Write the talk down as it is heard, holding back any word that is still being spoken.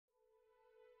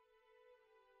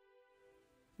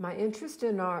My interest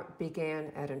in art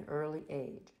began at an early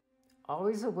age.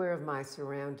 Always aware of my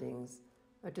surroundings,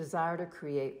 a desire to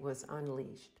create was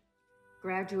unleashed.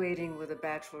 Graduating with a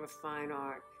Bachelor of Fine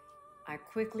Art, I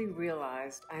quickly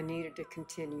realized I needed to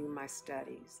continue my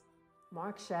studies.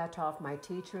 Mark Shatoff, my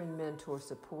teacher and mentor,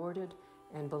 supported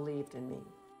and believed in me.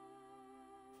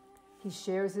 He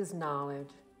shares his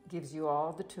knowledge, gives you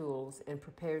all the tools, and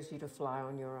prepares you to fly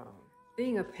on your own.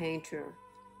 Being a painter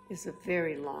is a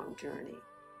very long journey.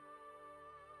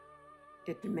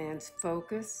 It demands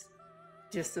focus,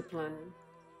 discipline,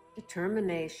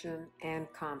 determination, and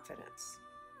confidence.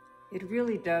 It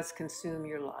really does consume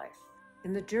your life,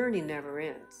 and the journey never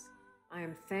ends. I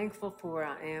am thankful for where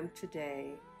I am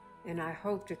today, and I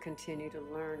hope to continue to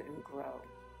learn and grow.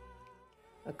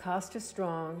 Acosta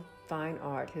Strong Fine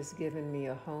Art has given me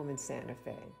a home in Santa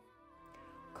Fe.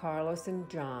 Carlos and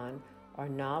John are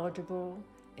knowledgeable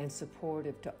and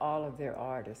supportive to all of their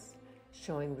artists,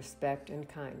 showing respect and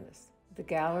kindness. The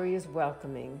gallery is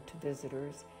welcoming to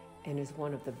visitors and is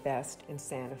one of the best in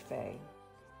Santa Fe,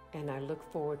 and I look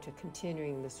forward to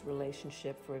continuing this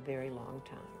relationship for a very long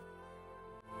time.